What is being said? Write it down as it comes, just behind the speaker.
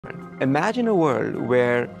Imagine a world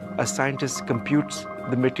where a scientist computes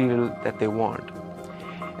the material that they want,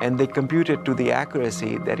 and they compute it to the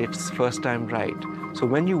accuracy that it's first time right. So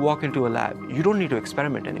when you walk into a lab, you don't need to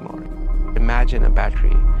experiment anymore. Imagine a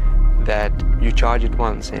battery that you charge it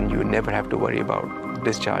once and you never have to worry about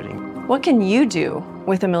discharging. What can you do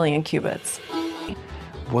with 1,000,000 qubits?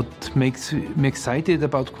 What makes me excited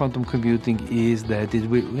about quantum computing is that it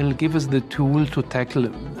will give us the tool to tackle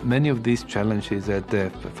many of these challenges at the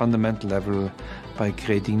fundamental level by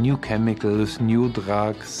creating new chemicals, new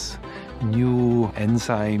drugs, new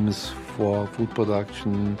enzymes for food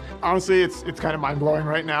production. Honestly, it's kind of mind-blowing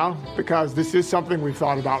right now because this is something we've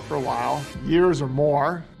thought about for a while, years or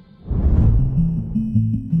more.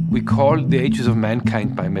 We call the ages of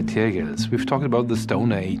mankind by materials. We've talked about the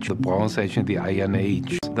Stone Age, the Bronze Age and the Iron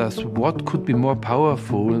Age. Thus, what could be more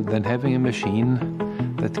powerful than having a machine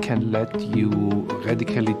that can let you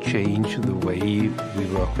radically change the way we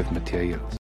work with materials?